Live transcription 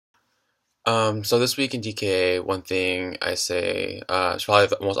So this week in DK, one thing I say, it's probably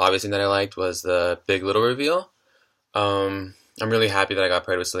the most obvious thing that I liked was the Big Little reveal. I'm really happy that I got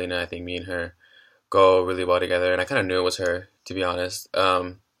paired with Selena. I think me and her go really well together, and I kind of knew it was her, to be honest.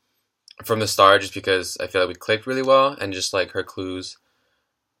 From the start, just because I feel like we clicked really well, and just like her clues,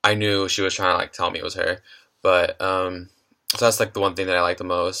 I knew she was trying to like tell me it was her. But so that's like the one thing that I like the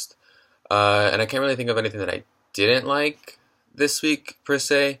most. And I can't really think of anything that I didn't like this week per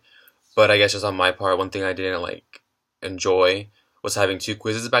se. But I guess just on my part, one thing I didn't like enjoy was having two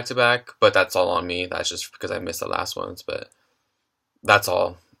quizzes back to back. But that's all on me. That's just because I missed the last ones. But that's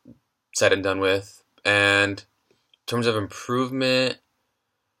all said and done with. And in terms of improvement,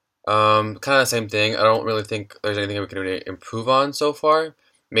 kind of the same thing. I don't really think there's anything we can really improve on so far.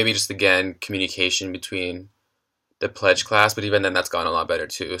 Maybe just again communication between the pledge class, but even then that's gone a lot better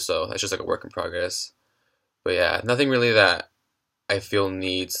too. So that's just like a work in progress. But yeah, nothing really that I feel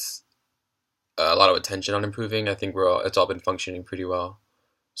needs a lot of attention on improving. I think it's all been functioning pretty well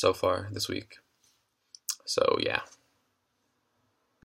so far this week. So yeah.